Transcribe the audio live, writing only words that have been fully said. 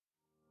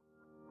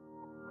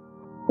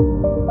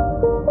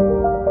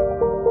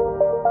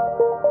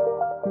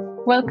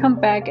Welcome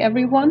back,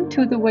 everyone,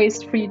 to the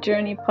Waste Free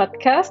Journey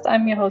podcast.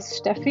 I'm your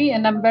host, Steffi,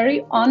 and I'm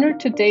very honored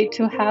today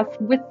to have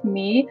with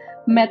me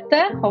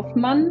Mette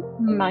Hoffmann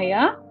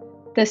Meyer,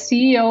 the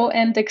CEO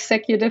and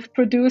executive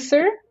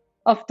producer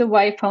of the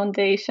Y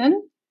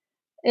Foundation.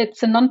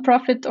 It's a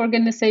nonprofit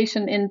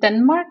organization in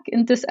Denmark,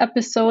 and this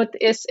episode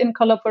is in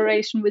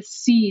collaboration with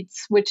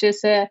Seeds, which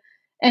is a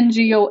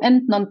NGO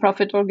and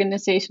nonprofit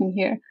organization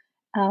here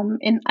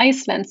in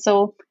Iceland.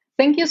 So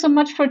thank you so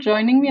much for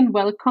joining me and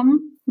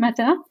welcome,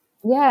 Mette.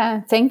 Yeah,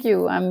 thank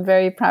you. I'm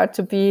very proud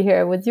to be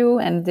here with you,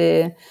 and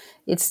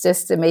it's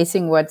just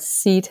amazing what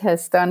Seed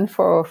has done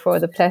for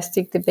the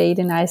plastic debate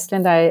in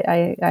Iceland.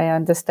 I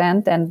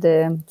understand,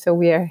 and so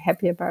we are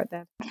happy about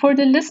that. For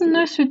the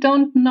listeners who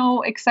don't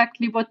know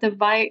exactly what the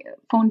Y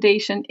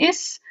Foundation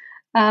is,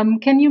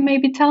 can you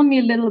maybe tell me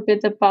a little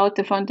bit about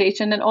the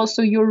foundation and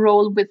also your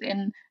role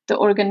within the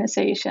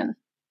organization?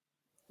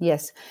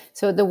 Yes.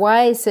 So the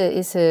Y is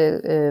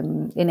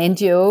an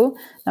NGO,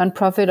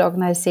 nonprofit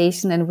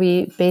organization, and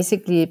we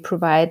basically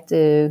provide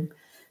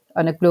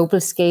on a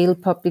global scale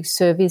public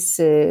service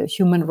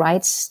human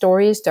rights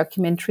stories,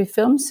 documentary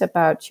films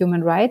about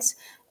human rights,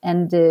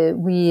 and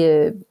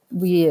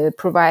we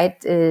provide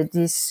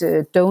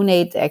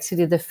donate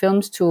actually the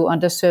films to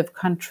underserved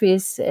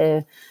countries.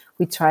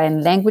 We try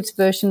and language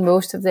version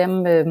most of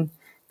them.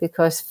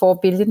 Because 4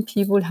 billion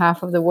people,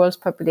 half of the world's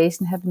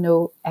population, have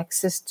no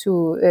access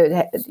to,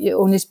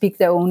 only speak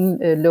their own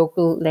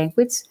local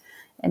language.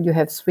 And you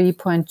have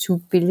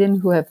 3.2 billion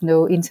who have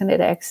no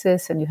internet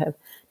access, and you have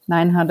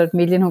 900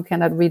 million who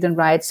cannot read and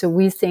write. So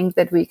we think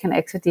that we can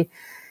actually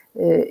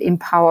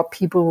empower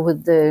people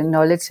with the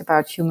knowledge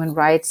about human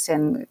rights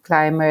and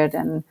climate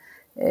and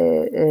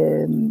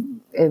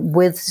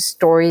with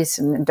stories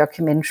and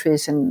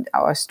documentaries. And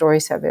our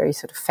stories are very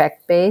sort of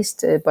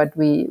fact-based, but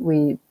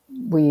we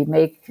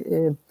make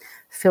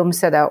films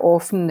that are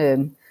often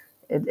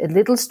a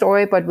little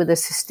story, but with a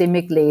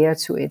systemic layer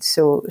to it.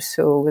 So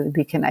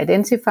we can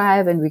identify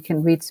and we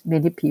can reach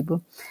many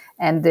people.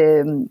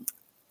 And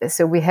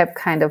so we have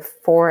kind of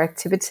 4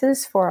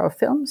 activities for our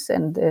films.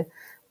 And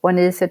one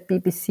is that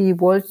BBC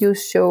World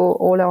News show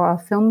all our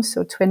films,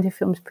 so 20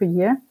 films per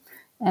year.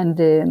 And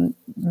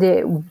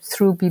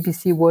through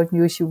BBC World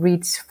News, you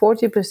reach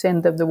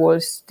 40% of the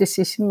world's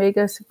decision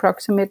makers,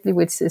 approximately,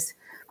 which is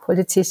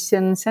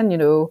politicians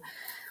and,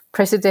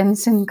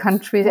 presidents in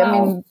countries. Wow. I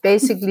mean,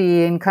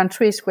 basically in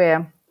countries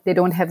where they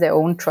don't have their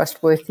own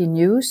trustworthy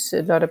news,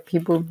 a lot of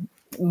people,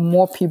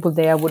 more people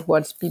there would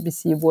watch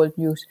BBC World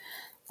News.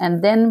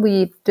 And then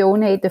we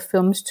donate the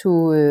films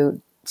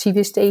to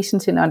TV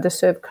stations in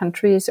underserved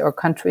countries or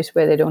countries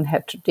where they don't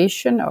have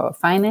tradition or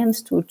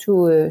finance to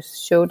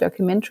show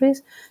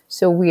documentaries.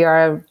 So we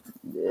are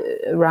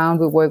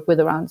we work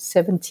with around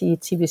 70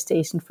 TV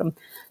stations from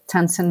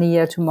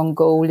Tanzania to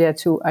Mongolia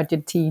to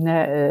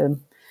Argentina.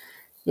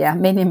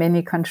 Many,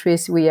 many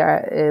countries. We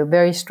are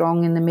very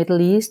strong in the Middle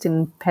East,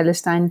 in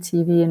Palestine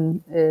TV,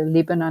 in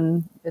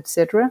Lebanon,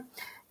 etc.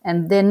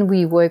 And then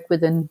we work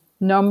with a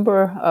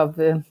number of,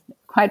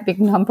 quite big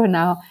number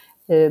now,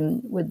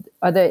 with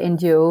other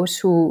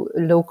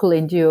local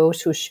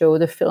NGOs who show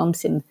the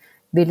films in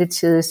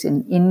villages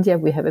in India.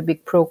 We have a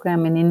big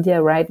program in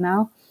India right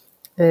now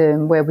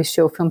where we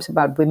show films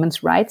about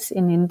women's rights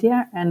in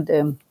India.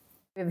 And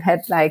we've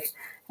had like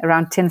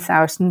around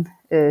 10,000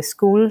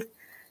 school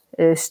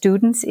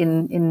students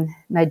in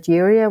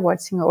Nigeria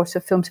watching also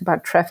films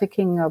about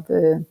trafficking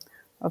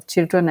of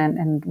children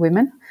and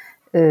women.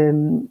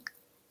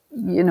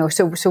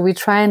 So we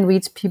try and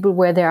reach people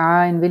where they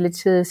are in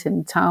villages,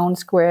 in town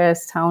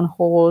squares, town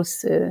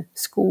halls,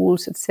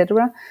 schools,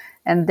 etc.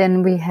 And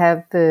then we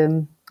have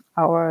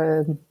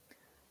our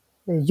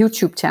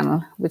YouTube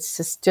channel, which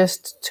has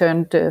just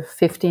turned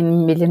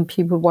 15 million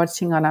people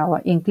watching on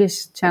our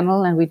English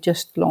channel, and we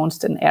just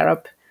launched an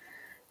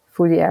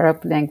fully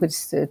Arab language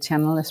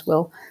channel as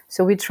well.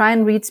 So we try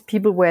and reach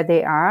people where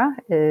they are,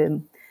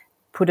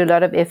 put a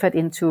lot of effort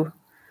into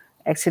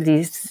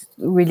actually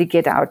really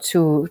get out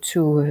to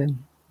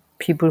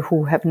people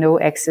who have no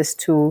access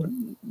to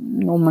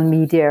normal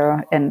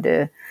media and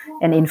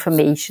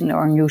information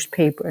or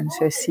newspaper, and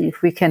so see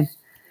if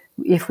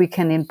we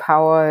can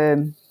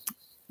empower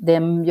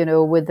them,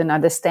 with an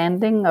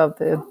understanding of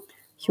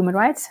human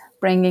rights,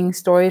 bringing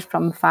stories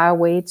from far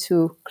away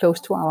to close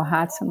to our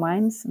hearts and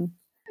minds.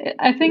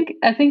 I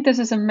think this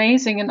is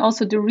amazing, and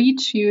also the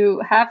reach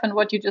you have and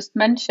what you just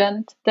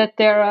mentioned, that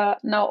there are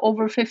now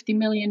over 50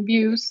 million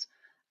views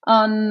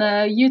on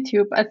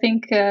YouTube. I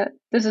think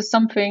this is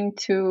something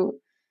to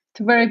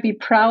very be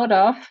proud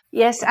of.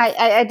 Yes,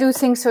 I do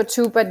think so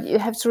too. But you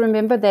have to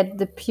remember that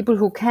the people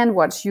who can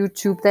watch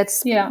YouTube,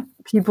 that's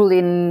people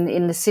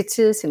in the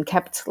cities, in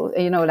capital.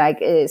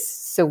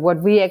 So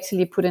what we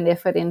actually put an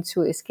effort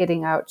into is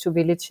getting out to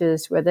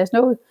villages where there's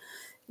no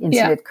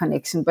internet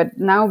connection. But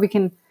now we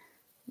can,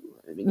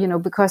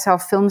 because our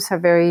films are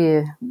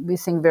we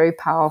think very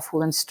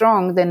powerful and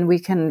strong, then we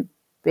can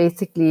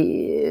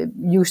basically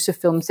use the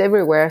films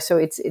everywhere. So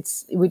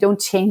it's we don't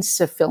change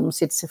the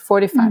films. It's a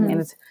 45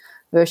 minute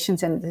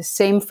versions, and the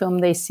same film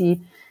they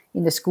see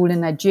in a school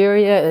in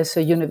Nigeria as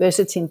a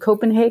university in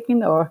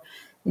Copenhagen, or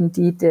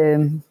indeed,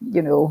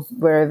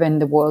 wherever in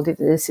the world it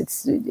is,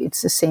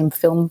 it's the same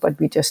film, but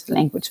we just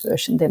language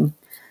version them.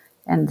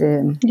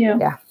 And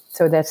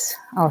so that's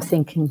our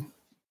thinking.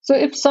 So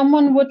if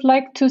someone would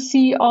like to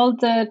see all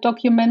the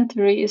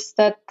documentaries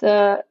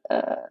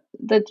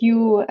that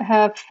you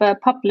have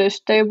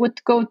published, they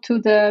would go to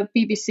the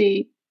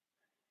BBC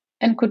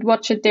and could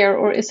watch it there,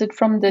 or is it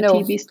from the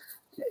TV?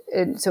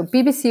 So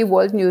BBC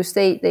World News,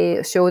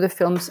 they show the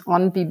films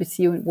on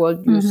BBC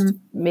World News,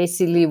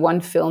 basically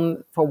one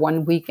film for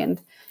one weekend,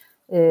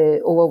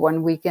 over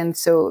one weekend.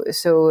 So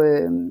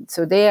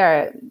they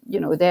are,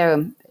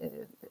 they're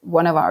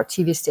one of our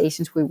TV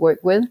stations we work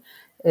with.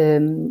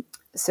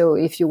 So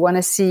if you want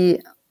to see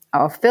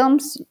our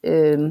films,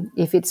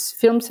 if it's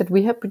films that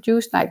we have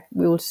produced, like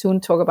we will soon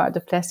talk about the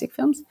plastic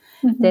films,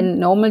 then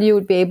normally you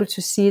would be able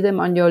to see them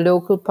on your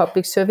local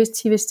public service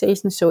TV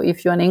station. So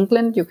if you're in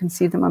England, you can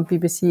see them on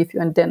BBC. If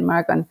you're in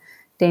Denmark, on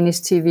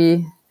Danish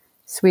TV,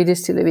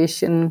 Swedish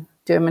television,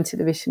 German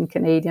television,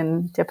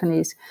 Canadian,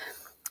 Japanese.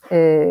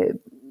 And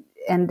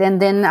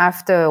then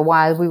after a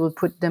while, we will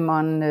put them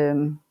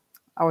on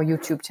our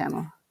YouTube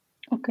channel.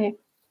 Okay.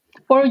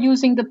 Or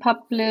using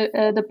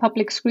the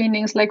public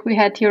screenings like we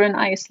had here in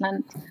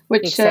Iceland,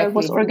 which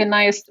was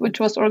organized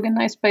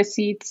by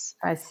Seeds.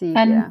 I see.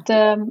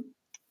 And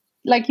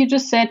like you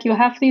just said, you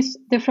have these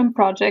different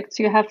projects.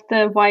 You have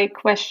the why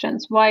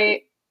questions,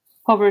 why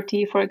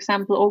poverty, for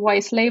example, or why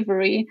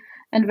slavery,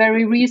 and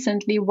very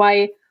recently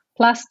why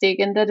plastic.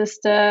 And that is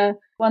the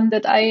one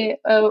that I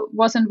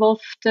was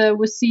involved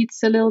with Seeds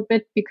a little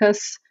bit,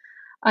 because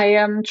I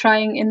am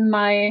trying in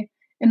my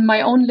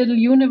own little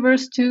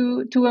universe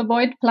to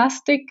avoid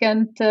plastic,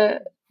 and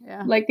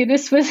like it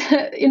is with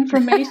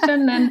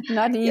information and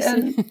not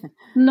easy.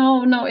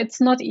 No,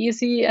 it's not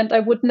easy, and I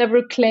would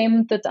never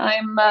claim that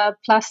I'm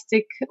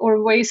plastic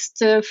or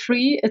waste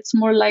free. It's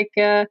more like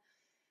a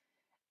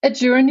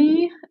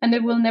journey, and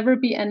it will never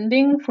be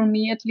ending, for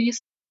me at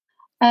least.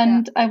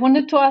 And I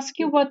wanted to ask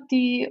you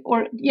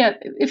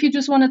if you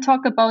just want to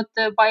talk about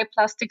the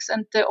bioplastics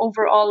and the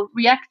overall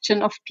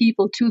reaction of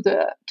people to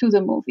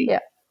the movie.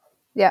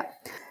 Yeah.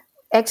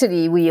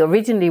 Actually, we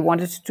originally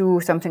wanted to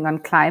do something on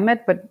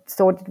climate, but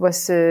thought it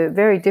was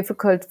very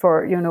difficult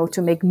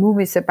to make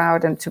movies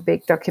about and to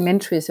make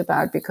documentaries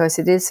about, because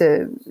it is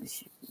a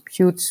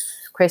huge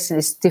question.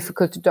 It's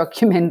difficult to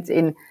document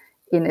in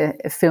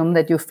a film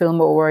that you film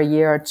over a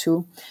year or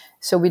two.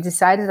 So we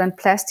decided on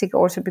plastic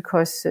also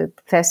because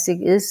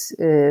plastic is,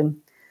 they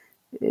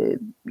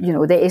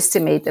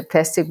estimate that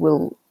plastic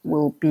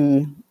will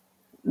be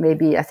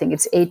maybe, I think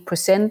it's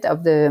 8%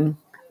 of the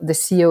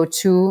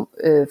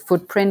CO2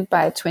 footprint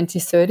by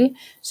 2030.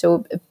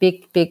 So a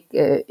big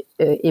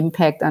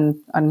impact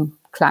on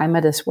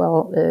climate as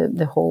well,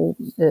 the whole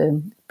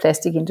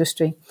plastic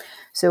industry.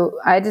 So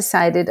we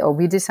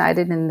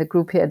decided in the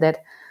group here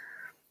that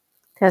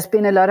there's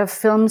been a lot of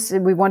films.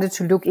 We wanted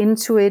to look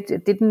into it.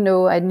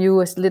 I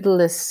knew as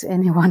little as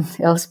anyone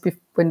else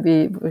when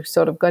we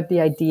sort of got the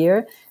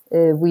idea.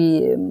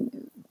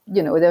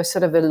 There's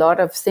sort of a lot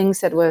of things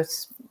that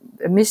was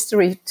a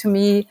mystery to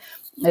me.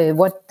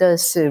 What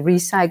does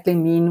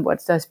recycling mean?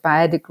 What does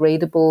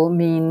biodegradable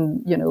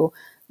mean?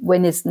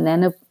 When is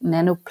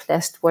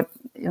nanoplast? What,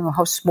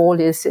 how small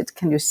is it?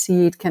 Can you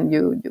see it?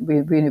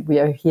 We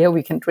are here,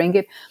 we can drink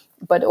it.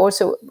 But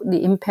also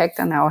the impact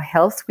on our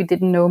health, we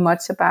didn't know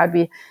much about.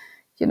 We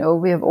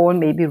have all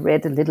maybe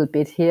read a little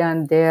bit here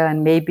and there,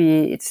 and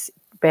maybe it's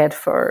bad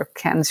for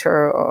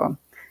cancer, or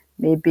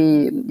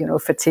maybe,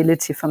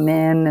 fertility for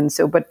men. And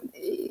so, but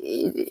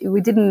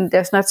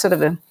there's not sort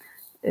of a,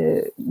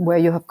 where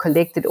you have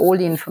collected all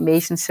the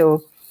information.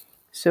 So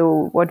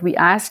what we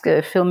asked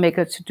a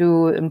filmmaker to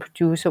do and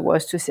producer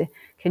was to say,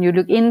 can you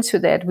look into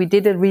that? We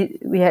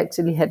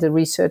actually had a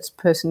research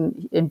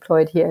person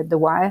employed here at The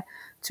Wire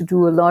to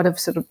do a lot of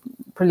sort of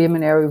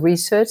preliminary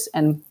research,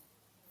 and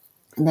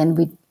then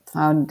we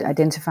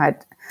identified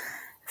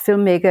a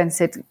filmmaker and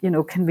said,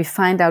 can we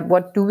find out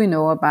what do we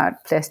know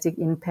about plastic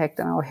impact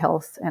on our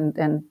health,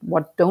 and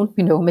what don't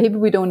we know? Maybe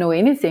we don't know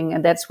anything,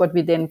 and that's what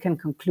we then can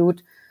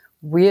conclude.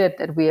 Weird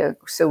that we are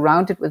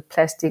surrounded with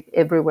plastic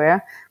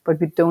everywhere, but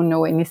we don't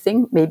know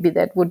anything. Maybe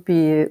that would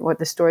be what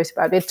the story is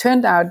about. It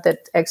turned out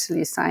that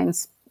actually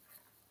science,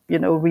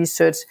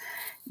 research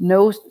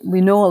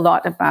we know a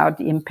lot about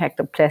the impact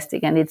of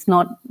plastic, and it's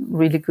not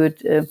really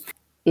good.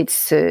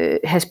 It's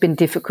has been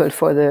difficult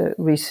for the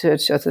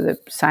research or the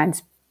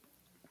science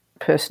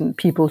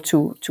people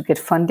to get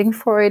funding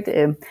for it.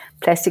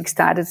 Plastic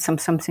started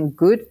something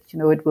good.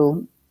 It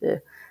will.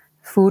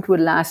 Food would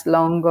last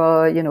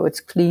longer,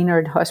 it's cleaner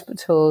at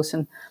hospitals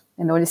and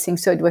all these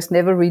things. So it was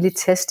never really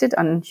tested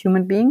on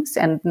human beings.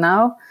 And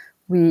now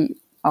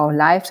our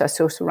lives are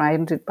so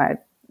surrounded by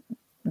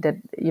that,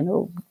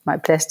 by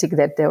plastic,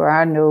 that there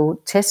are no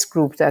test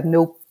groups, there are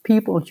no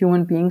people,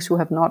 human beings who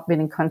have not been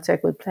in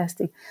contact with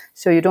plastic.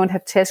 So you don't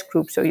have test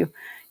groups. So you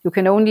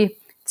can only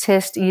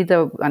test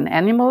either on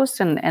animals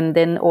and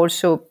then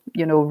also,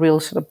 real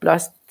sort of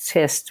blood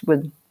tests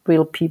with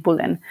real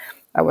people. And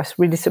I was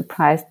really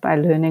surprised by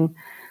learning,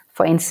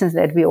 for instance,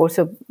 that we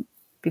also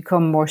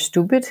become more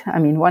stupid. I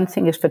mean, one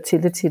thing is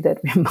fertility, that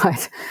we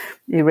might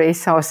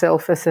erase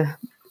ourselves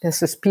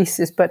as a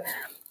species, but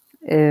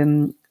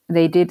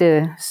they did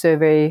a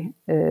survey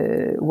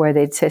where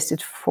they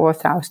tested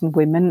 4,000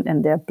 women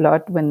and their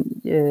blood when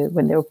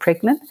they were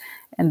pregnant,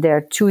 and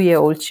their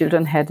 2-year-old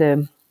children had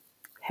a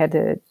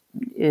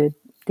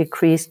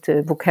decreased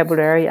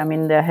vocabulary. I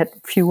mean, they had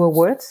fewer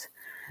words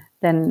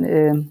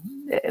than,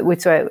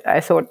 which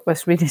I thought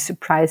was really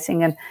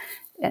surprising.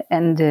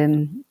 And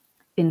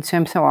in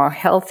terms of our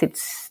health, it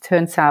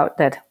turns out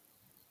that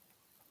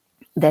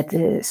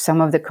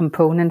some of the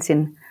components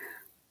in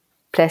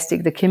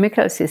plastic, the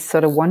chemicals, is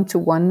sort of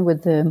one-to-one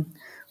with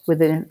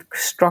the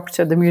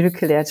structure, the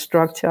molecular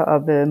structure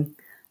of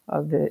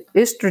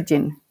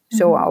estrogen.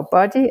 So our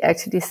body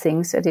actually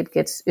thinks that it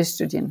gets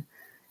estrogen.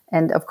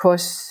 And of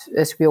course,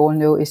 as we all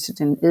know,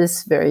 estrogen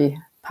is very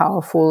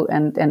powerful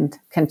and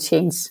can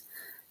change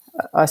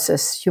us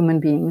as human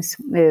beings.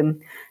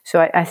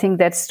 So I think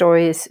that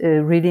story is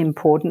really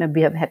important. And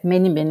we have had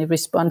many, many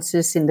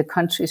responses in the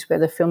countries where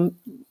the film,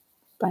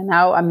 by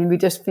now, I mean, we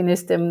just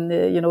finished them,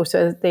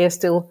 so they are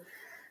still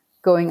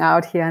going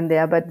out here and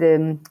there. But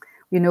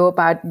we know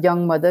about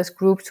young mothers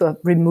groups who have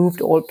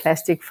removed all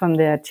plastic from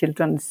their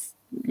children's,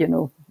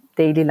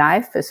 daily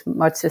life as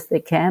much as they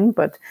can.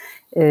 But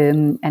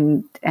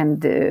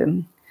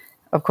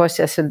of course,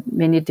 there's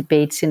many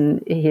debates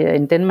here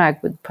in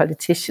Denmark with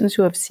politicians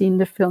who have seen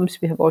the films.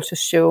 We have also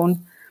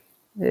shown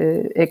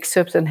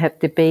excerpts and had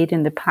debate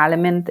in the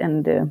parliament.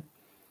 And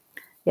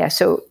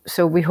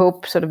so we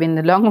hope sort of in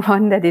the long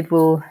run that it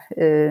will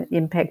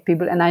impact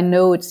people. And I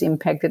know it's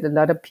impacted a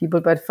lot of people,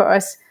 but for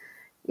us,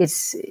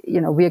 it's,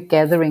 we are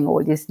gathering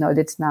all this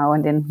knowledge now,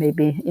 and then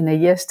maybe in a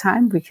year's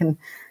time we can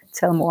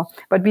tell more.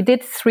 But we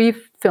did 3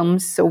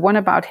 films, so one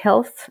about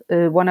health,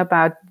 one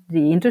about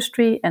the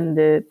industry and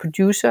the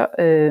producer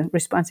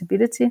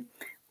responsibility,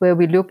 where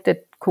we looked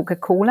at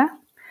Coca-Cola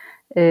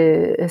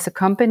as a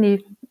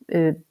company,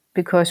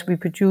 because we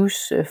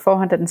produce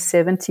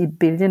 470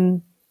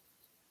 billion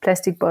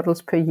plastic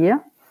bottles per year,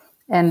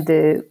 and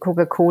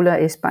Coca-Cola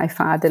is by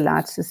far the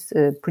largest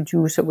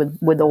producer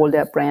with all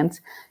their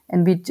brands.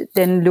 And we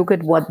then look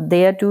at what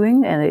they are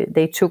doing, and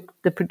they took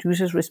the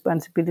producer's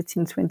responsibility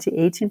in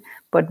 2018.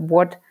 But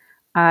what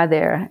are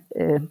their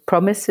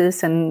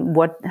promises, and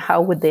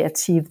how would they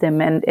achieve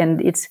them?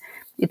 And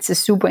it's a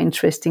super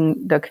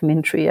interesting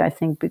documentary, I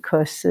think,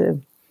 because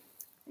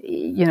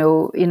in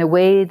a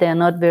way they're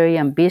not very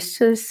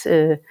ambitious.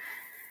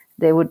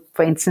 They would,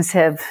 for instance,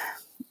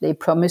 they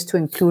promised to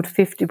include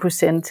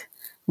 50%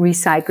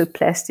 recycled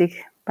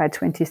plastic by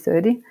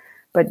 2030.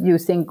 But you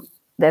think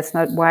that's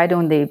not, why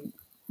don't they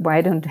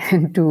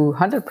do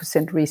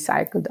 100%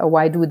 recycled? Or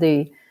why don't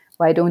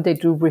they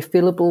do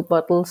refillable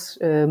bottles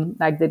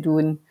like they do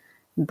in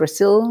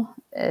Brazil,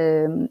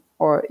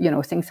 or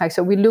things like.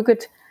 So we look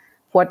at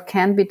what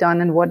can be done,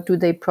 and what do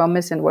they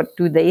promise, and what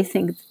do they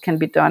think can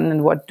be done,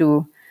 and what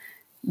do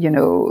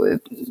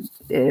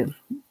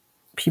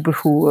people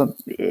who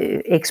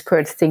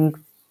experts think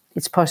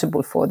it's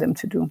possible for them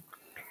to do.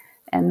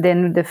 And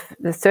then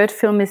the third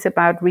film is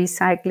about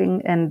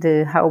recycling and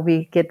how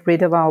we get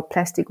rid of our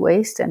plastic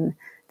waste. And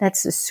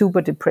that's a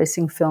super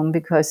depressing film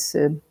because,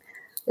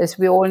 as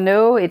we all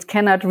know, it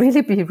cannot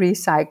really be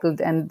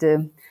recycled.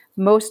 And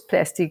most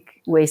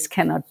plastic waste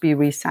cannot be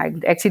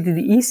recycled. Actually,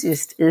 the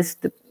easiest is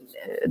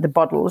the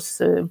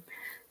bottles,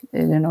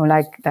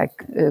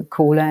 like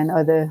cola and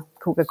other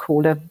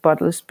Coca-Cola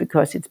bottles,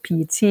 because it's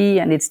PET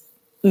and it's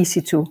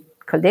easy to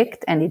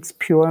collect and it's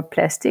pure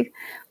plastic.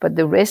 But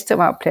the rest of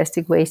our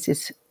plastic waste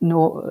is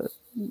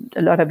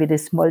a lot of it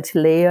is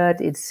multi-layered.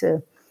 It's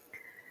a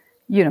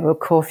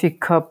coffee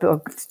cup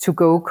or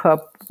to-go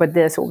cup, but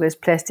there's always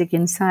plastic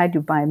inside.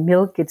 You buy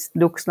milk, it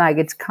looks like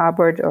it's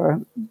cardboard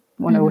or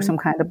some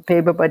kind of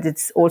paper, but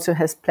it also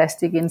has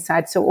plastic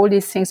inside. So all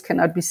these things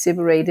cannot be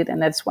separated,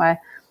 and that's why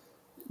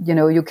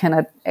you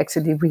cannot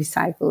actually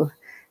recycle.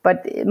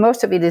 But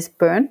most of it is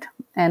burnt.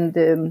 And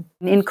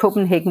in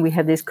Copenhagen, we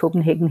have this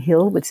Copenhagen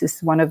Hill, which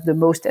is one of the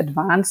most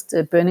advanced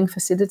burning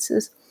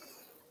facilities.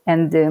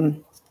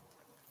 And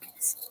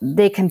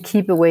they can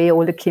keep away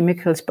all the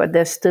chemicals, but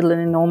there's still an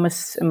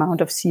enormous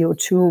amount of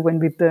CO2 when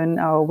we burn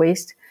our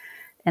waste.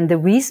 And the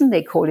reason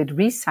they call it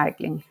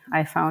recycling,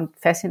 I found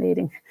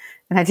fascinating,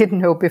 and I didn't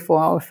know before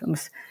our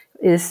films,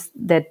 is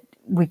that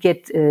we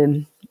get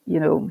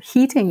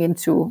heating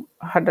into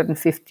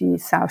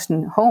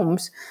 150,000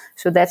 homes.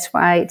 So that's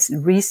why it's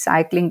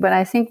recycling. But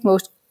I think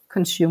most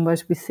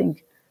consumers, we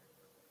think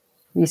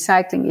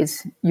recycling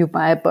is you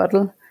buy a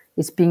bottle,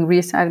 it's being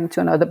recycled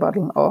to another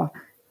bottle, or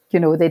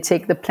they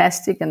take the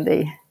plastic and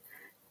they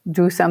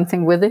do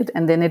something with it,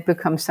 and then it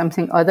becomes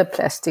something other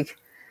plastic.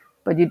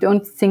 But you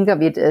don't think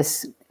of it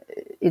as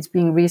it's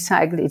being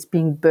recycled, it's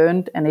being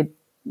burned, and it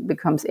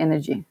becomes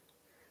energy.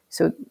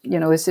 So,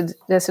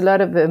 there's a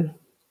lot of,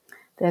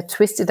 they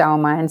twisted our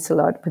minds a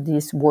lot with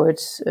these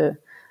words.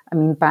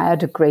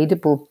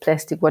 Biodegradable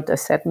plastic, what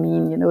does that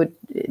mean?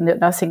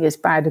 Nothing is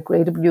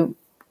biodegradable. You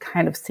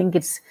kind of think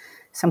it's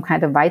some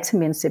kind of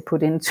vitamins they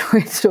put into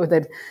it, so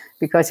that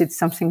because it's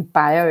something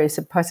bio is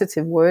a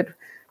positive word,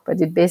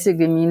 but it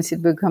basically means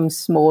it becomes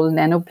small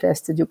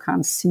nanoplasts that you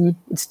can't see.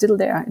 It's still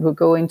there. It will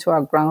go into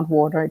our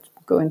groundwater. It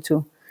will go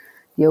into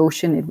the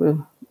ocean. It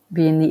will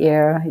be in the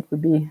air. It will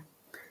be,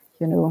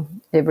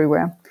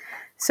 everywhere.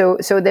 So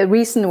the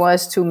reason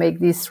was to make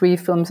these 3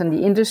 films on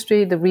the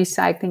industry, the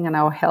recycling, and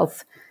our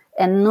health,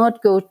 and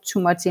not go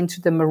too much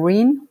into the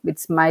marine,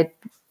 which might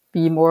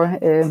be more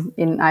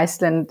in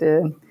Iceland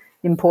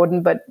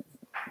important, but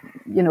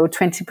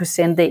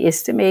 20% they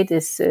estimate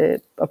is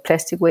of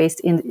plastic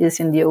waste is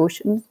in the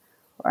ocean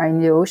or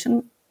in the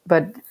ocean,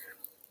 but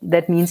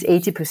that means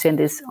 80%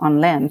 is on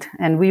land.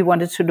 And we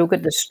wanted to look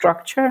at the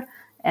structure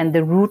and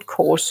the root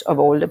cause of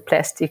all the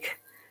plastic.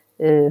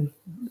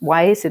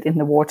 Why is it in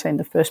the water in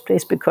the first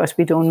place? Because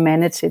we don't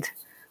manage it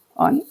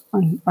on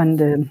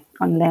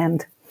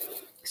land.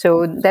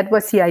 So that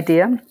was the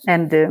idea,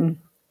 and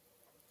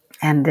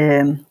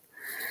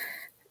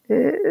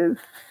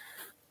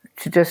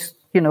to just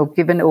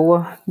give an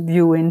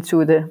overview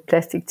into the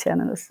plastic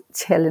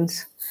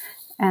challenge.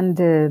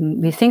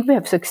 And we think we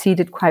have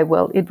succeeded quite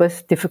well. It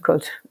was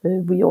difficult.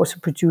 We also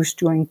produced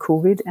during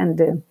COVID,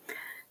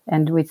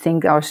 and we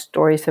think our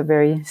stories are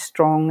very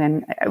strong,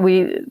 and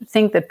we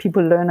think that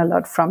people learn a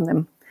lot from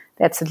them.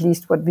 That's at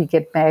least what we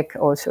get back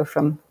also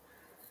from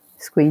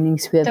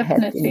screenings we have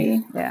Definitely.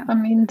 had. Yeah. I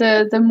mean,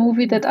 the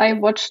movie that I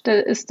watched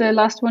is the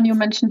last one you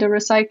mentioned, The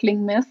Recycling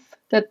Myth.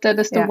 That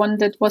is the one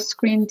that was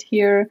screened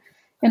here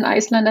in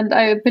Iceland, and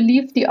I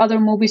believe the other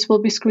movies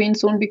will be screened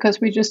soon because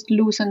we just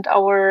loosened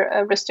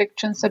our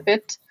restrictions a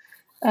bit.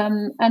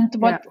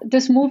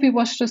 This movie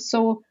was just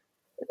so,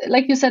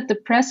 like you said,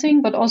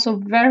 depressing, but also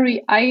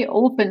very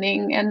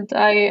eye-opening, and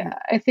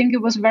I think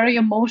it was very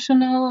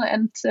emotional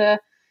and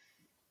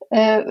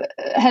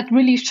had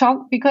really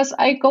shocked, because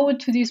I go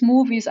into these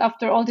movies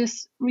after all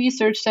this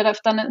research that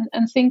I've done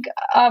and think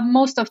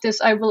most of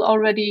this I will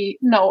already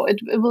know. It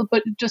will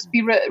just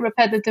be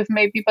repetitive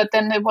maybe, but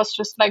then it was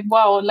just like,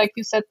 wow, like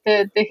you said,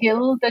 the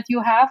hill that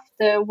you have,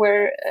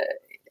 where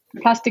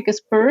plastic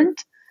is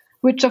burnt,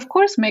 which of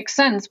course makes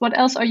sense. What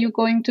else are you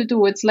going to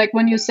do? It's like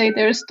when you say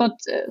there's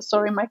not,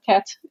 sorry, my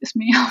cat is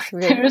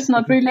meowing.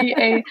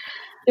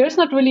 There's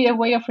not really a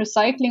way of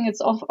recycling. It's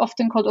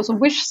often called also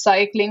wish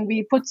cycling.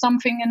 We put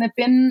something in a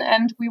bin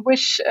and we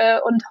wish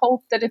and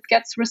hope that it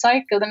gets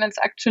recycled, and it's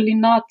actually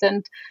not.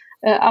 And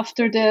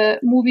after the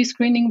movie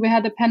screening, we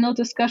had a panel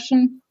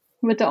discussion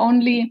with the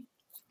only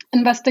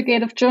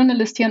investigative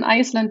journalist here in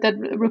Iceland that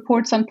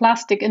reports on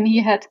plastic, and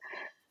he had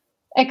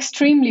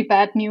extremely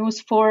bad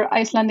news. For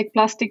Icelandic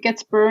plastic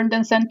gets burned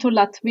and sent to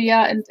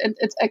Latvia, and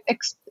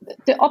it's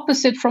the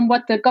opposite from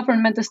what the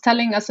government is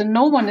telling us, and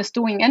no one is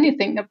doing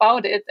anything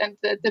about it. And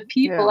the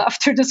people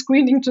after the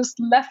screening just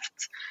left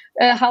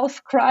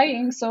half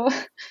crying. So,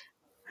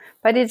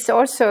 but it's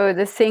also,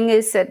 the thing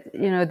is that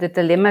the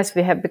dilemmas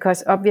we have,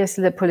 because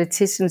obviously the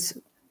politicians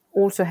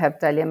also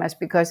have dilemmas,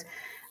 because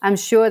I'm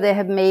sure they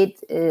have made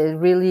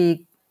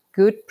really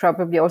good,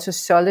 probably also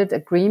solid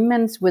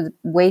agreements with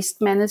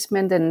waste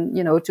management, and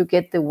to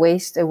get the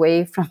waste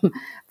away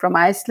from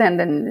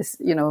Iceland and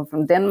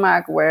from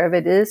Denmark, wherever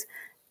it is,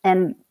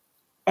 and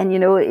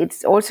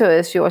it's also,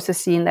 as you also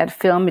see in that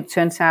film, it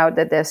turns out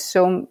that there's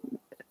so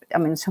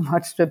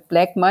much the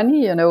black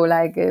money,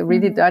 like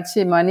really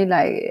dodgy money,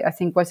 like I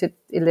think was it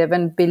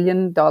 $11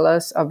 billion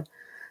of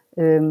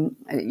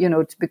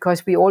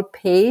because we all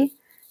pay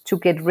to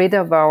get rid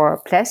of our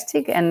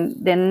plastic, and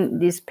then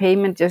this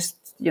payment just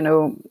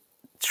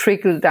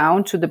trickle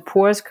down to the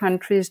poorest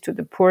countries, to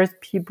the poorest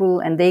people,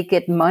 and they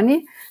get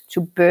money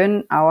to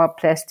burn our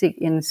plastic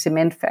in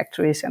cement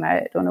factories. And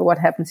I don't know what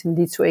happens in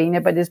Lithuania,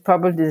 but it's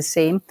probably the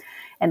same.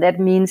 And that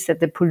means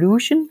that the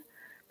pollution,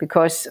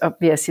 because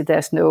obviously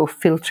there's no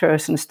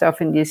filters and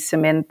stuff in these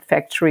cement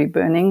factory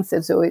burnings,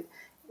 and so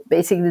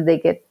basically they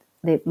get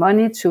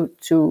money to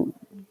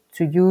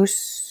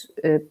use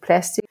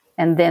plastic,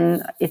 and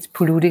then it's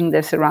polluting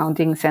the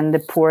surroundings and the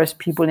poorest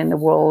people in the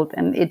world,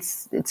 and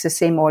it's the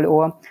same all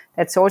over.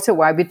 That's also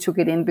why we took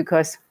it in,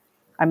 because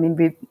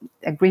we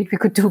agreed we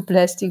could do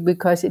plastic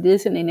because it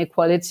is an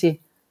inequality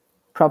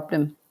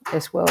problem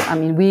as well.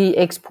 We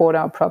export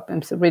our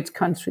problems. The rich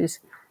countries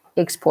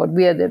export.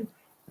 We are the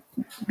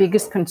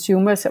biggest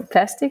consumers of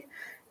plastic,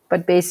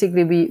 but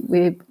basically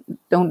we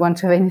don't want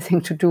to have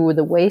anything to do with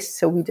the waste.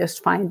 So we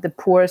just find the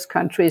poorest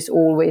countries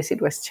always.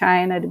 It was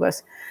China, it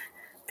was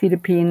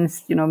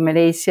Philippines,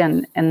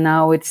 Malaysia, and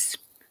now it's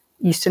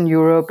Eastern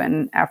Europe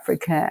and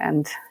Africa,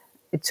 and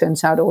it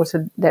turns out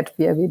also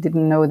Latvia. We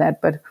didn't know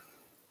that, but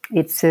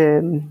it's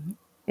And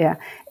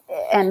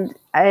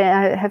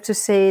I have to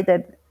say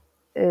that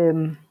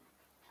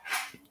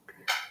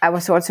I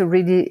was also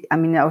really,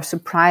 I was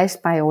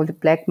surprised by all the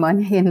black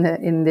money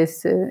in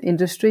this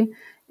industry,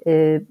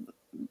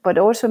 but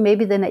also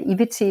maybe the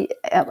naivety.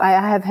 I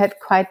have had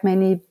quite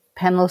many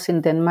panels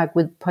in Denmark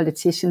with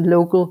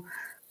local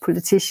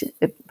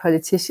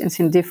politicians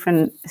in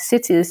different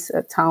cities,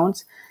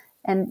 towns,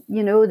 And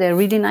they're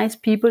really nice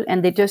people,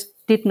 and they just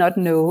did not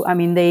know. I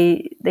mean,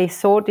 they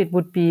thought it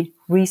would be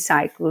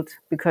recycled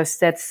because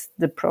that's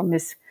the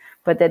promise,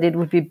 but that it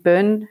would be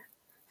burned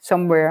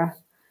somewhere,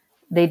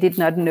 they did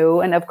not know.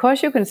 And of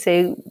course, you can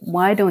say,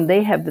 why don't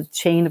they have the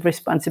chain of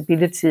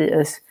responsibility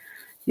as,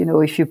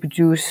 if you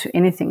produce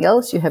anything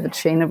else, you have a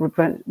chain of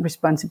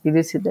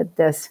responsibility that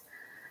there's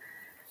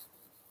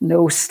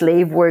no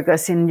slave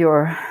workers in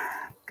your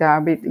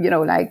garbage,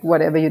 like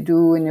whatever you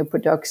do in your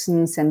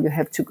productions, and you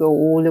have to go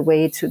all the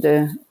way to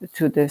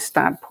the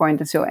start point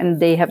and so. And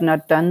they have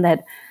not done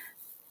that.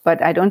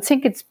 But I don't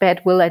think it's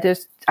bad will.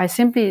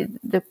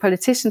 The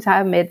politicians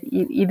I've met,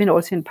 even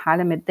also in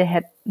Parliament, they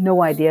had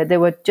no idea. They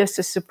were just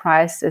as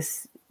surprised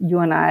as you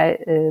and I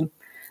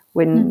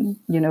when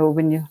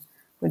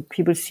when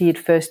people see it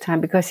first time,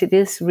 because it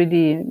is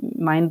really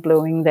mind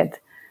blowing that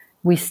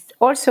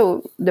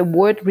also the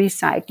word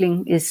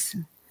recycling is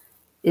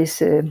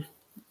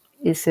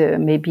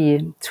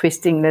maybe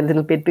twisting a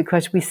little bit,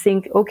 because we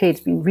think, okay,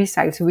 it's been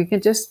recycled, so we can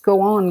just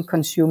go on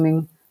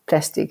consuming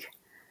plastic.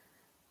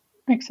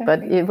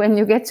 Exactly. But when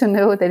you get to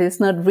know that it's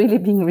not really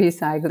being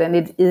recycled and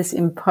it is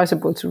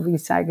impossible to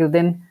recycle,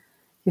 then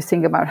you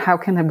think about, how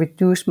can I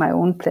reduce my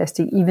own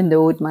plastic, even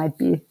though it might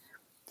be,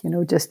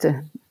 just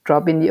a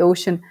drop in the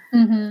ocean.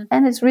 Mm-hmm.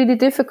 And it's really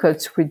difficult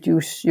to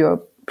reduce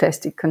your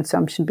plastic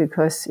consumption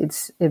because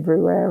it's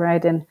everywhere,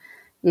 right? And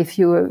if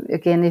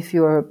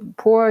you're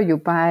poor, you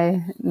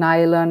buy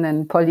nylon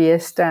and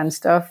polyester and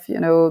stuff,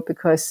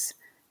 because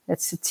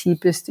that's the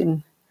cheapest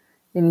in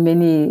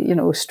many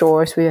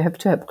stores where you have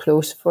to have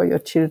clothes for your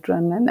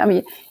children. And I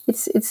mean,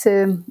 it's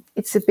a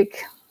big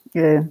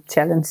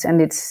challenge, and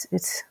it's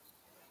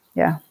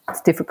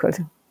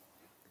difficult.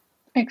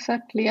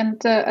 Exactly.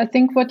 And I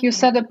think what you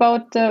said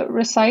about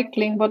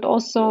recycling, what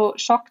also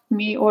shocked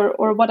me,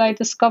 or what I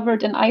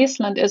discovered in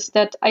Iceland, is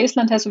that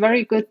Iceland has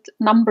very good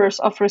numbers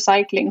of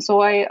recycling.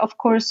 So I, of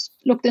course,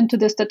 looked into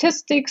the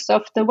statistics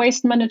of the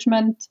waste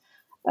management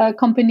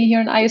company here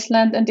in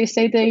Iceland, and they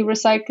say they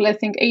recycle, I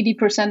think,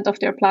 80% of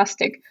their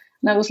plastic.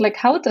 And I was like,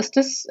 how does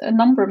this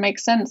number make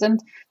sense?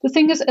 And the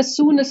thing is, as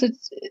soon as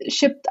it's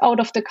shipped out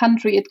of the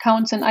country, it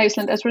counts in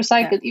Iceland as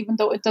recycled, even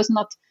though it does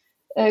not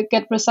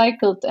get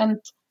recycled. And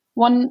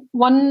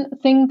one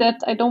thing that,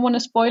 I don't want to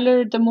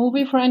spoiler the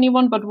movie for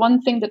anyone, but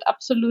one thing that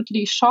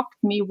absolutely shocked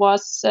me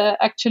was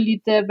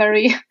actually the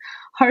very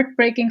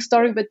heartbreaking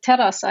story with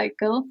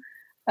TerraCycle,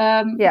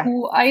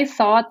 who I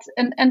thought,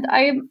 and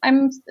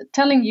I'm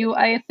telling you,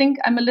 I think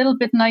I'm a little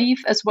bit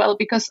naive as well,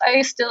 because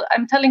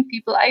I'm telling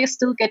people I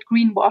still get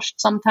greenwashed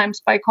sometimes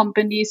by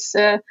companies.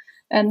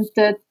 And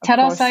the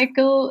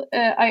TerraCycle,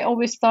 I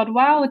always thought,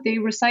 wow, they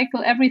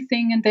recycle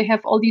everything and they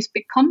have all these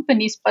big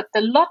companies. But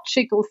the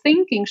logical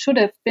thinking should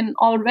have been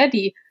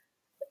already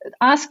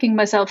asking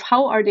myself,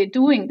 how are they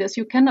doing this?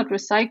 You cannot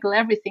recycle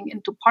everything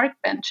into park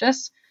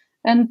benches.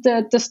 And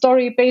the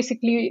story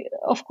basically,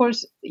 of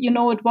course,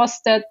 it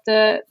was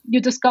that you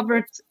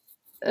discovered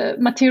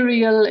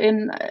material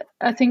in,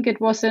 I think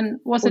it was in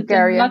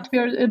Latvia,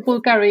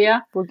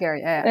 Bulgaria.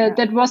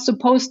 That was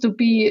supposed to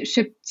be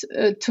shipped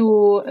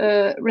to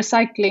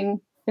recycling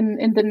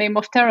in the name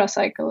of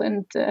TerraCycle.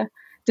 And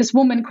this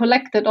woman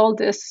collected all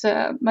this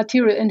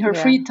material in her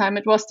free time.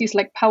 It was these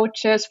like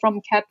pouches from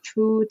cat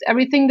food,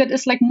 everything that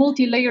is like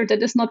multi-layered,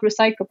 that is not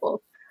recyclable.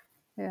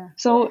 Yeah.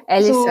 So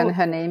Alison,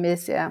 her name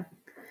is,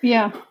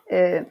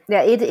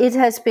 it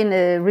has been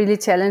really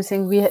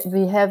challenging.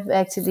 We have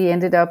actually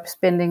ended up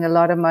spending a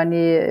lot of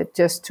money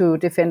just to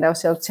defend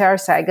ourselves.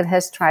 TerraCycle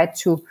has tried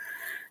to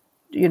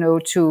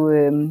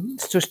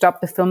stop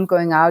the film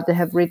going out. They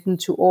have written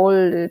to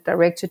all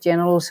director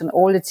generals and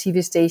all the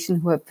TV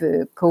stations who have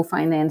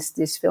co-financed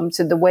this film.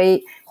 So the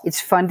way it's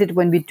funded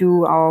when we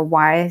do our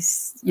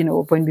whys,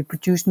 when we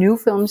produce new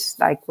films,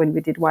 like when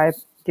we did Why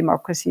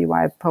Democracy,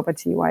 Why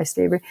Poverty, Why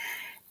Slavery,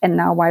 and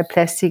now Why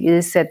Plastic,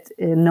 is that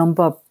a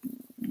number of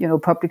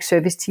public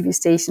service TV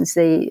stations,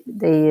 they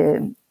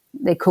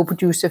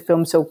co-produce a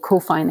film, so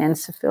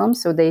co-finance a film.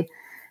 So they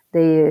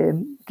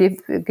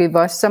give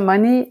us some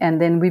money, and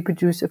then we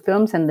produce the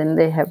films, and then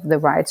they have the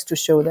rights to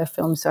show their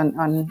films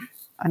on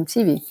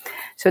TV.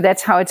 So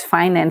that's how it's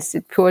financed,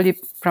 it purely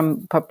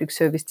from public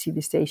service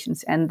TV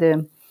stations.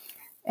 And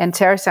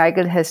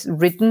TerraCycle has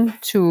written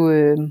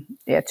to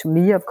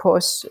me, of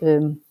course,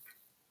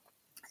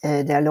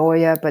 their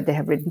lawyer, but they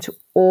have written to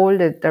all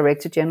the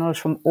director generals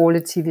from all the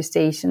TV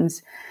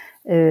stations.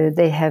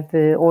 They have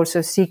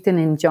also sought an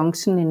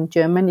injunction in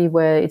Germany,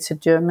 where it's a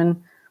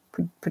German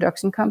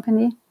production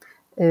company,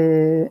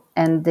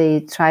 and they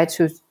try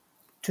to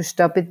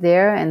stop it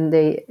there, and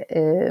they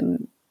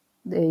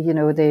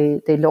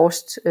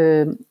lost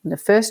the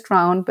first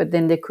round, but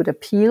then they could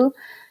appeal,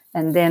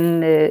 and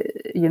then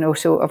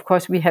so of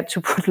course we had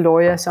to put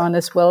lawyers on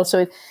as well.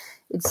 So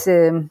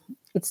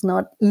it's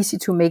not easy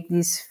to make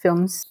these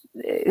films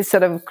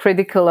sort of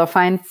critical or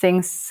find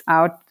things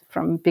out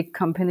from big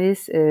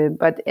companies, and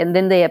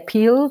then they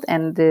appealed,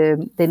 and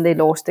then they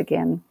lost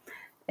again.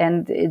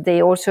 And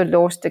they also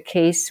lost the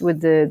case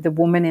with the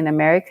woman in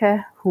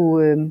America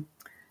who,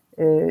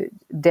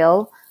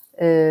 Dell,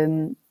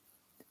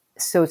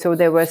 so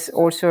there was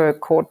also a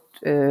court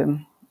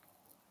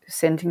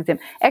sending them.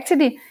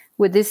 Actually,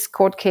 with this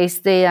court case,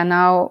 they are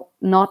now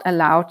not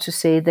allowed to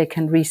say they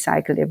can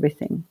recycle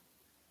everything.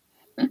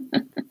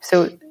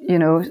 So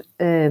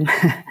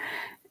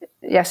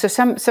yeah.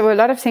 So a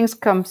lot of things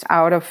comes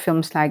out of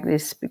films like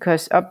this,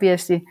 because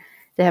obviously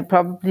they have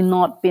probably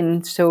not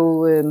been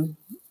so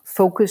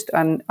focused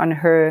on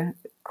her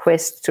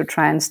quest to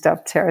try and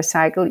stop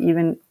TerraCycle.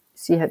 Even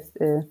she had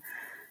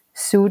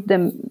sued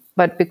them,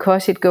 but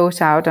because it goes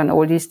out on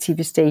all these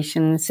TV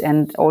stations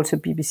and also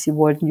BBC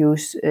World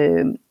News,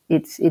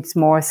 it's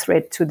more a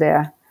threat to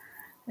their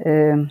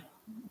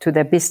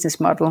business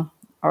model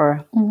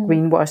or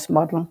greenwash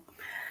model.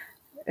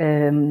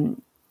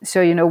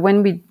 So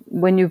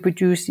when you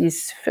produce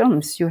these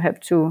films, you have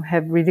to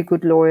have really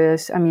good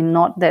lawyers. I mean,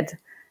 not that,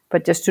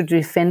 but just to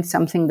defend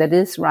something that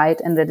is right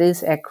and that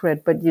is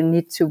accurate. But you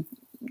need to,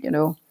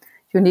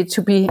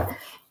 be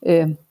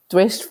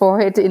dressed for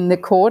it in the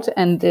court,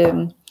 and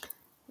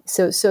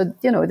so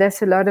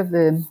there's a lot of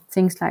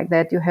things like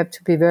that. You have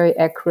to be very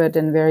accurate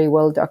and very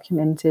well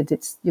documented.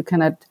 You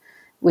cannot,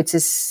 which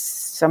is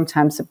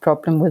sometimes a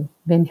problem with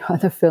many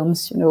other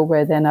films,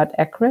 where they're not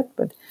accurate,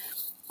 but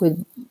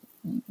with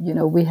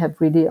we have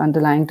really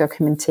underlying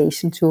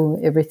documentation to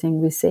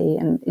everything we say.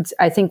 And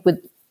I think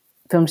with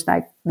films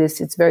like this,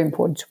 it's very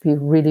important to be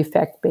really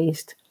fact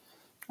based,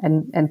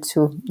 and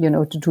to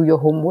to do your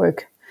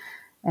homework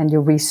and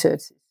your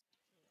research.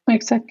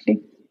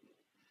 Exactly.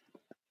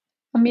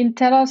 I mean,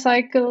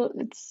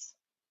 TerraCycle,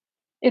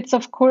 it's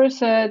of course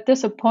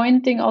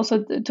disappointing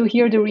also to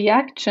hear the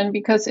reaction,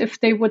 because if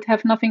they would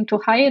have nothing to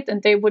hide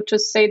and they would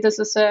just say this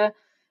is a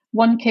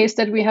one case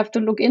that we have to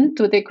look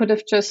into, they could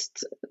have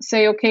just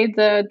say, okay,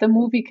 the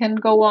movie can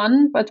go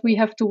on, but we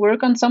have to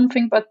work on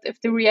something. But if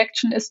the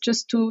reaction is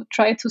just to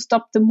try to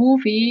stop the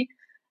movie,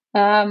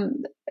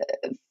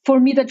 for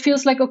me that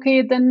feels like,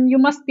 okay, then you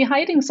must be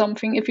hiding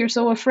something if you're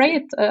so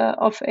afraid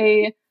of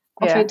a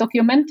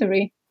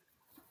documentary.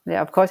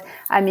 Yeah, of course.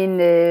 I mean,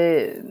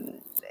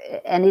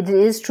 and it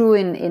is true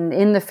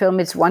in the film,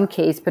 it's one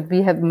case, but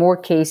we have more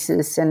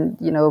cases, and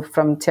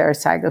from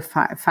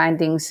TerraCycle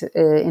findings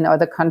in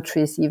other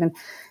countries even.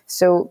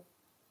 So,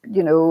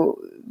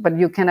 but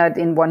you cannot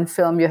in one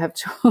film. You have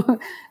to,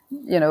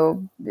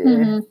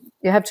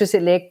 you have to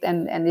select,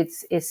 and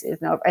it's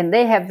not. And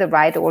they have the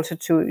right also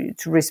to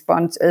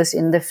respond, as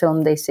in the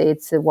film they say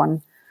it's a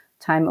one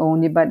time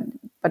only, but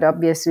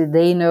obviously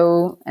they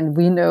know and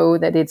we know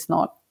that it's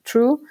not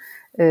true.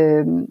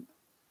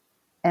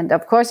 And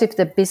of course, if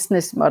the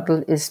business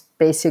model is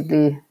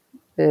basically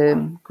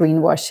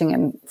greenwashing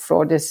and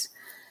fraud,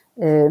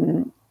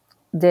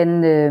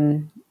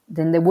 then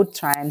they would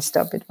try and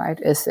stop it, right,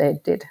 as they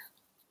did.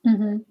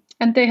 Mm-hmm.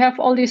 And they have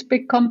all these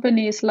big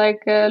companies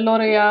like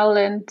L'Oreal,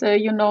 and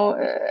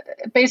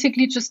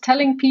basically just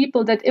telling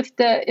people that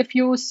if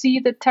you see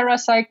the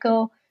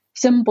TerraCycle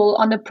symbol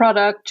on a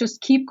product,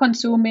 just keep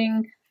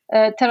consuming.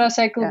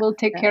 TerraCycle will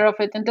take care of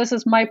it. And this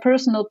is my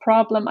personal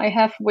problem I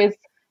have with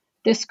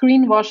this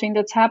greenwashing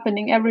that's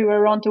happening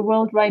everywhere around the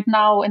world right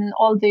now in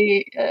all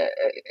the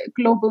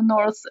global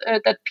north,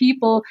 that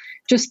people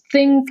just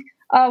think,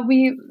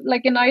 we,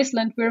 like in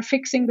Iceland, we're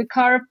fixing the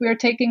carb, we're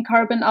taking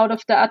carbon out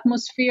of the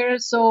atmosphere,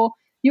 so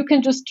you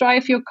can just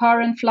drive your car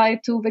and fly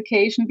to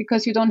vacation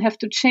because you don't have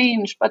to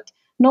change. But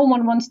no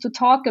one wants to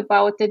talk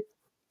about it.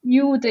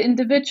 You, the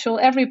individual,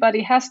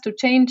 everybody has to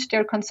change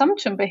their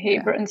consumption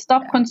behavior and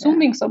stop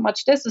consuming so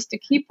much. This is the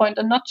key point,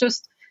 and not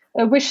just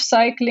wish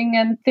cycling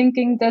and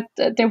thinking that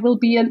there will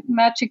be a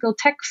magical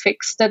tech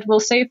fix that will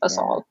save us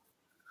all.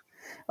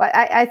 Well,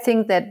 I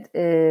think that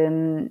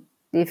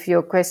if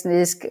your question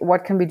is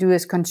what can we do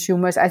as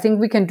consumers, I think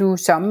we can do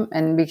some,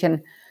 and we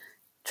can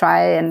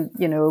try and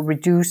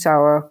reduce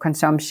our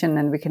consumption,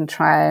 and we can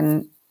try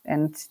and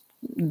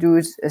do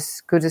it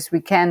as good as we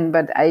can.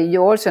 But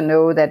you also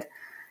know that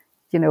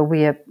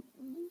we have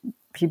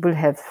people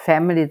have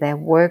family, they have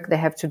work, they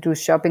have to do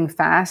shopping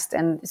fast,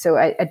 and so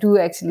I do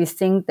actually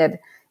think that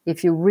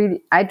if you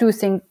really, I do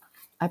think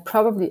I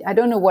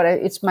don't know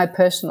it's my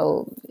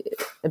personal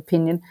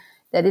opinion,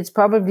 that it's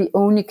probably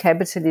only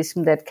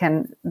capitalism that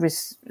can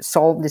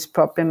solve this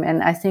problem.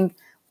 And I think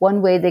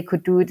one way they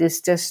could do it is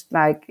just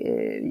like,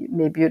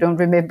 maybe you don't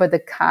remember the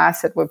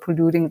cars that were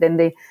polluting, then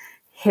they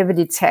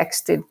heavily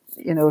taxed it,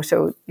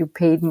 so you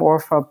paid more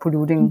for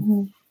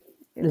polluting,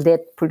 lead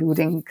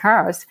polluting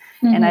cars.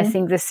 And I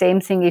think the same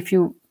thing, if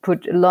you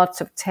put lots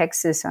of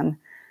taxes on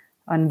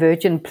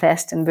virgin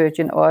plastic and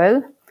virgin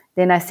oil,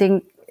 then I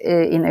think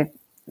in a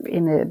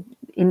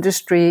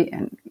industry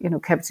and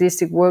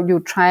capitalistic world,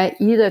 you try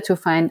either to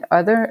find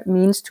other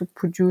means to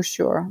produce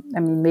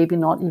maybe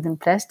not even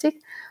plastic,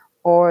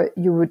 or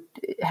you would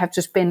have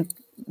to spend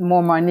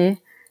more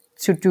money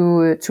to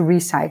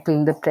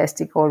recycle the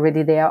plastic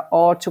already there,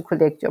 or to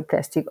collect your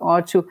plastic,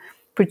 or to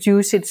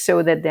produce it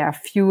so that there are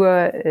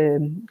fewer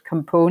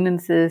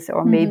components,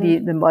 or maybe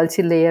the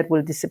multi-layered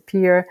will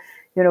disappear.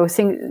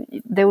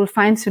 They will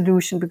find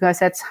solution, because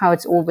that's how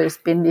it's always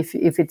been. If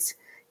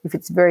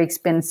it's very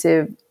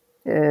expensive,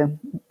 to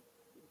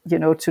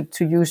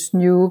use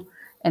new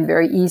and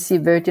very easy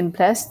virgin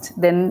plast,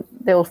 then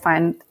they'll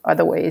find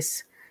other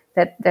ways.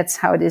 That's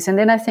how it is. And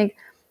then I think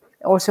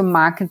also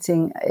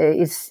marketing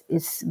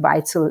is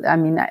vital. I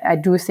mean, I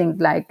do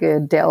think like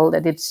Dell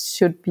that it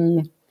should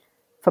be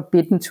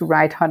forbidden to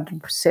write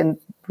 100%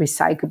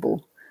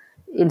 recyclable.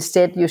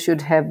 Instead, you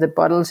should have the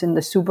bottles in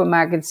the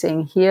supermarket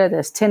saying here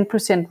there's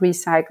 10%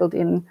 recycled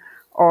in,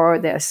 or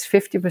there's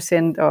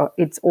 50%, or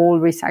it's all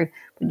recycled.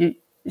 But you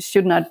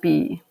should not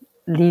be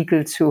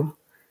legal to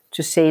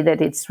say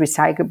that it's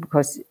recycled,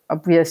 because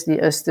obviously,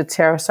 as the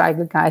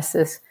TerraCycle guy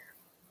says,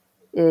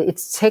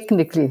 it's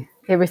technically,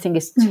 everything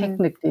is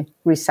technically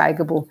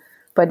recyclable,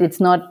 but it's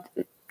not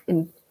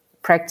in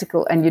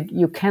practical, and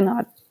you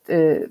cannot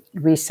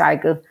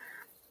recycle,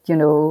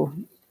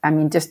 I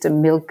mean, just the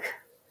milk.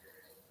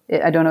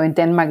 I don't know, in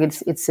Denmark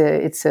it's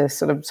a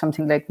sort of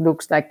something like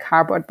looks like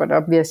cardboard, but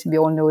obviously we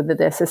all know that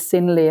there's a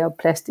thin layer of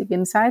plastic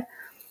inside,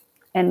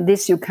 and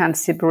this you can't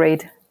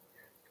separate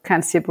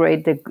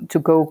the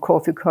to-go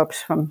coffee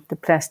cups from the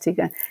plastic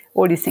and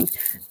all these things.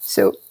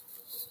 So,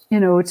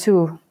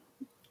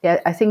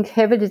 I think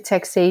heavily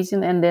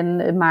taxation and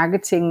then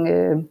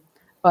marketing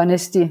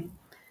honesty,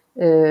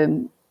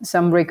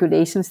 some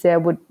regulations there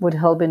would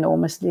help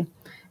enormously.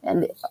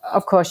 And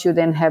of course, you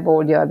then have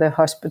all the other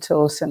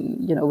hospitals,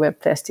 and where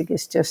plastic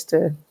is just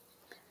a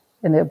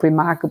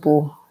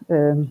remarkable.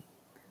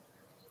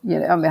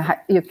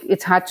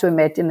 It's hard to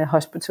imagine a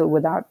hospital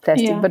without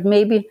plastic, but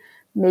maybe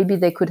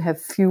they could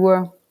have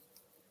fewer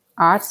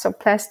arts of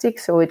plastic,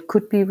 so it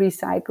could be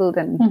recycled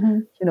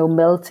and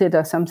melted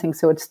or something.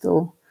 So it's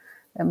still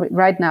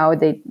right now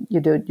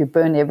you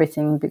burn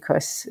everything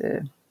because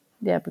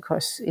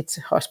it's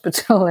a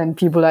hospital and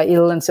people are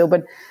ill and so.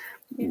 But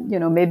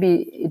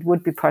maybe it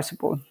would be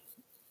possible.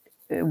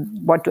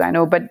 What do I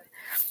know? But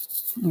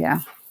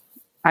yeah,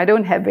 I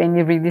don't have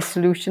any really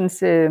solutions.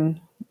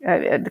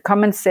 The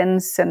common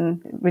sense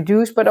and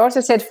reduce, but also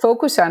said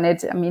focus on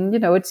it. I mean,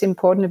 it's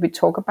important that we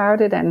talk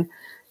about it, and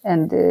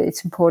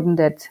it's important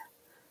that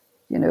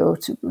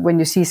when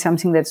you see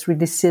something that's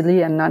really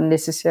silly and not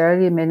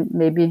necessarily,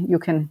 maybe you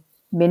can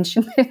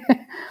mention it.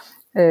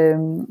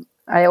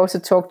 I also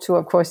talked to,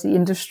 of course, the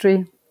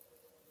industry,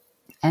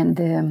 and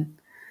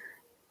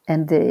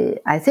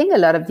I think a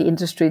lot of the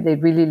industry, they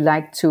really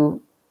like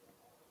to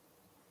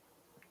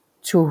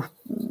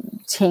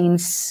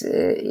change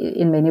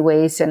in many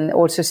ways, and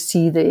also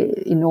see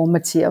the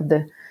enormity of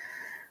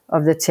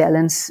the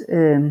challenge.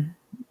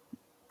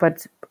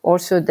 But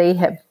also they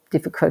have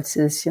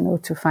difficulties,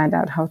 to find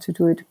out how to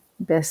do it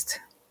best.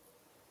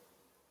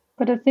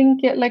 But I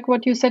think, like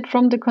what you said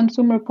from the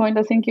consumer point,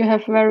 I think you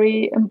have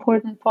very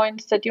important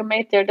points that you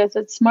made there, that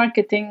it's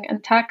marketing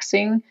and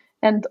taxing,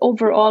 and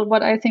overall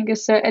what I think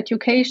is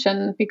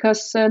education,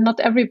 because not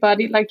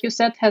everybody, like you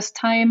said, has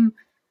time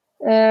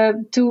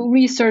to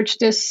research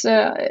this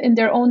in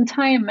their own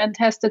time, and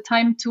has the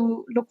time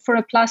to look for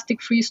a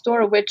plastic-free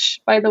store, which,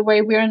 by the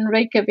way, we're in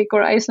Reykjavik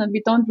or Iceland.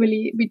 We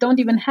don't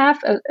even have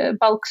a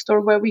bulk store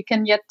where we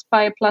can yet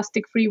buy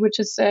plastic-free, which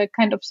is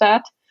kind of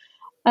sad.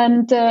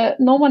 And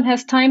no one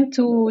has time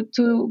to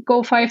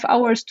go 5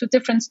 hours to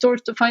different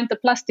stores to find the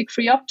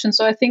plastic-free option.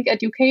 So I think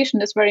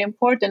education is very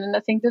important, and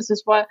I think this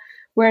is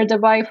where the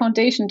Why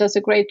Foundation does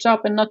a great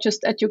job, and not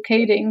just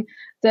educating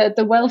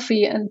the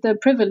wealthy and the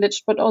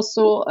privileged, but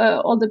also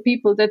all the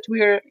people that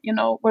we're,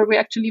 where we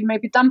actually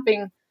maybe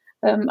dumping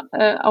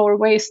our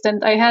waste.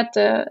 And I had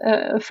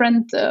a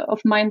friend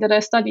of mine that I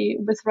study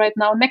with right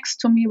now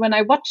next to me when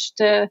I watched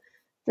the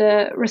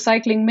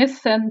Recycling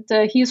Myth, and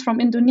he's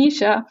from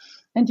Indonesia.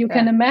 And you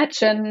can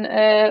imagine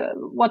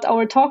what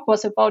our talk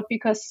was about,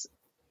 because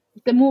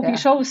the movie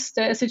shows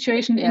the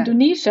situation in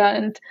Indonesia,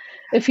 and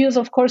it feels,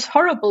 of course,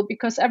 horrible,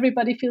 because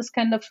everybody feels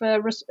kind of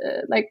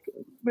like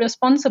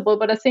responsible.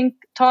 But I think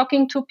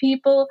talking to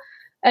people,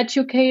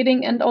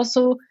 educating, and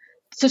also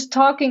just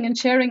talking and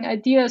sharing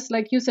ideas,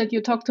 like you said, you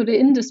talk to the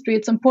industry.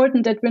 It's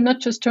important that we're not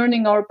just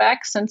turning our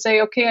backs and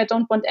say, okay, I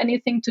don't want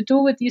anything to do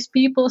with these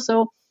people.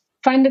 So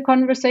find a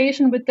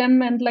conversation with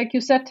them. And like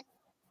you said,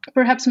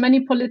 perhaps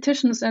many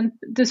politicians and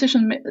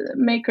decision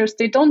makers,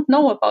 they don't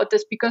know about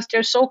this because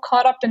they're so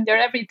caught up in their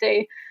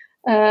everyday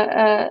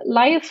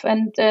life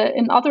and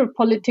in other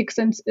politics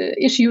and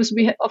issues.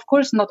 We of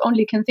course not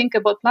only can think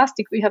about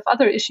plastic, we have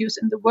other issues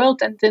in the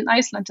world and in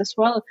Iceland as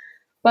well.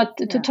 But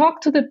to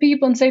talk to the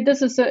people and say,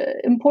 this is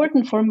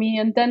important for me,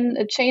 and then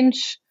a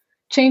change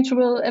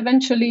will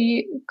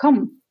eventually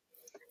come.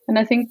 And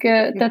I think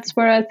that's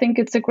where I think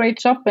it's a great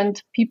job, and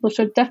people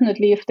should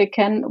definitely, if they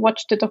can,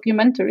 watch the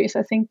documentaries.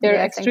 I think they're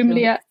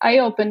extremely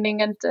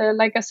eye-opening, and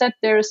like I said,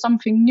 there is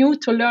something new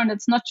to learn.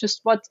 It's not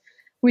just what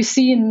we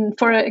see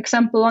for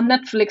example, on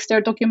Netflix. There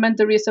are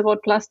documentaries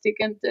about plastic,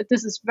 and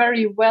this is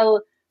very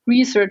well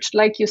researched,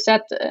 like you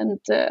said, and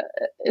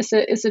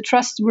is a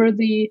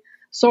trustworthy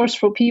source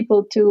for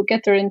people to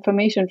get their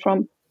information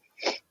from.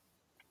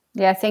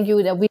 Yeah, thank you.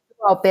 We do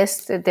our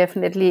best,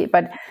 definitely,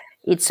 but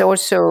it's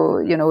also,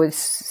 it's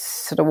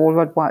sort of all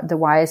what the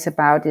why is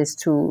about, is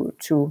to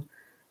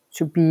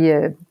be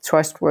a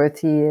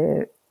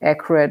trustworthy,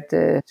 accurate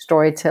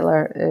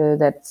storyteller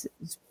that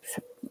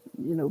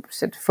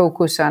set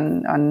focus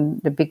on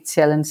the big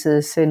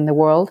challenges in the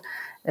world,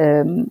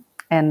 and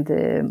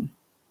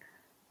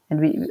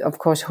we of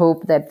course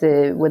hope that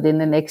within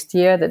the next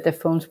year that the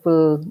films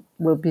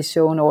will be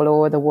shown all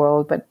over the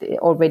world. But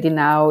already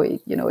now,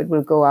 it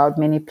will go out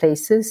many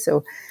places.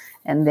 So,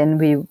 and then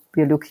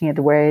we're looking at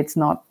where it's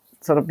not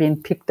sort of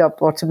being picked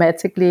up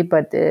automatically,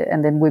 but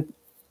and then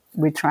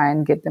we try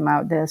and get them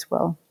out there as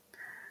well.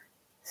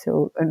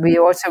 So, and we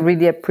also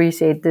really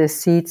appreciate the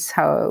Seeds,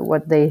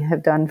 what they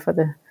have done for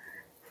the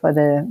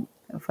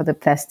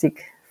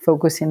plastic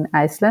focus in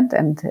Iceland,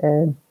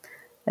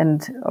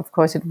 and of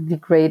course it would be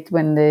great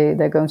when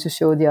they're going to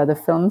show the other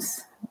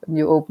films.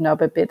 You open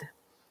up a bit.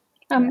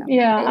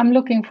 I'm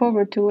looking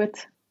forward to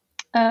it.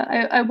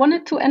 I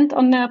wanted to end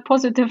on a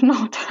positive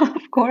note,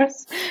 of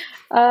course,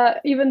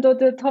 even though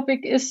the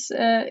topic is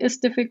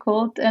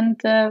difficult. And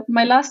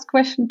my last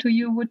question to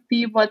you would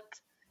be what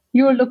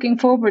you're looking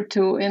forward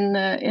to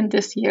in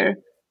this year,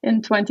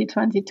 in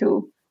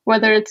 2022,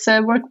 whether it's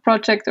a work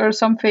project or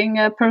something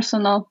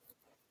personal.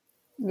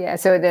 Yeah,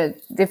 so the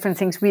different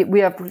things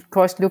we are of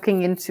course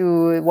looking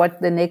into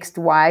what the next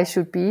why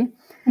should be,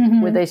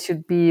 whether it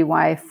should be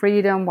why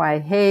freedom, why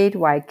hate,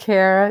 why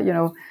care,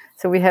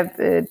 So we have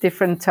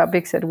different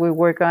topics that we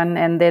work on,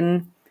 and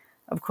then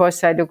of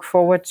course I look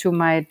forward to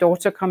my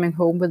daughter coming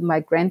home with my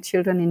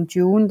grandchildren in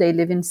June. They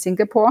live in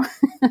Singapore,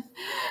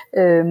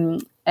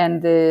 and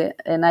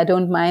I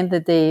don't mind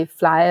that they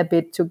fly a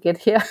bit to get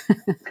here.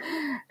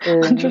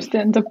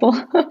 Understandable.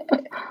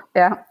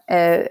 Yeah,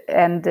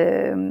 and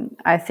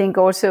I think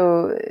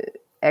also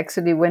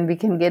actually when we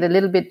can get a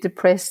little bit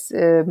depressed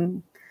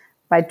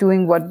by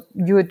doing what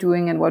you're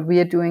doing and what we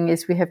are doing,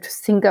 is we have to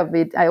think of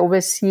it. I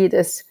always see it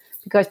as,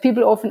 because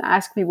people often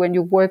ask me, when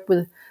you work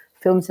with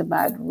films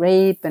about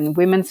rape and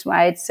women's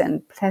rights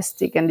and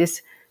plastic and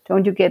this,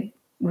 don't you get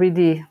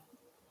really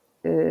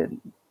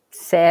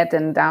sad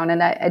and down?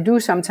 And I do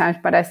sometimes,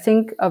 but I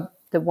think of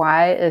the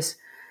why as,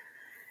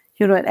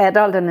 an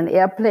adult on an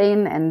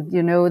airplane, and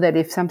that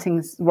if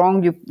something's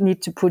wrong, you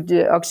need to put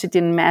the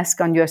oxygen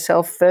mask on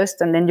yourself first,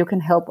 and then you can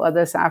help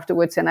others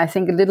afterwards. And I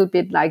think a little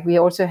bit like we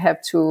also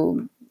have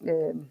to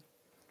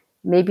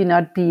maybe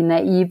not be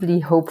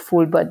naively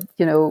hopeful, but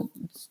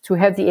to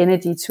have the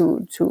energy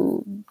to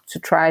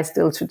try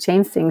still to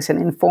change things and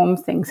inform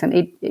things and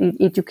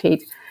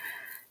educate,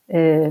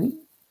 and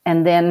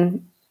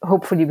then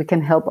hopefully we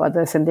can help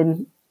others, and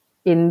then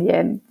in the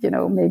end,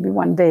 maybe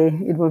one day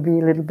it will be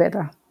a little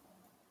better.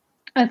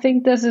 I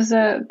think this is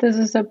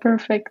a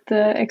perfect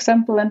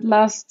example and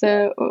last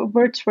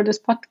words for this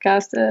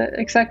podcast.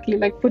 Exactly,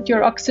 like put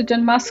your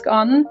oxygen mask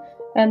on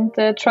and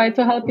try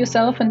to help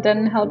yourself and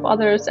then help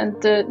others, and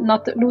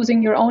not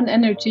losing your own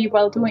energy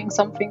while doing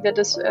something that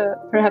is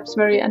perhaps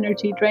very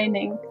energy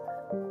draining.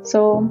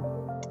 So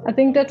I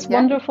think that's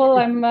wonderful.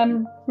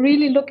 I'm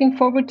really looking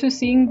forward to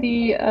seeing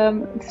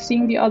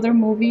the other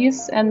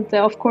movies, and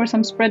of course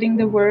I'm spreading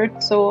the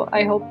word. So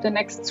I hope the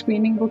next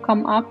screening will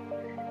come up.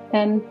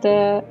 And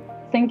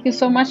thank you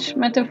so much,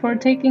 Mette, for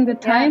taking the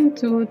time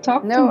to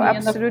talk to me. No,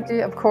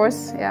 absolutely, of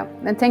course, yeah.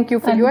 And thank you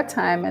for your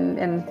time,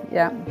 and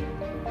yeah,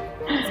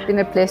 it's been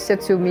a pleasure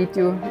to meet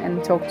you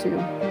and talk to you.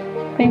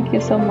 Thank you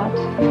so much.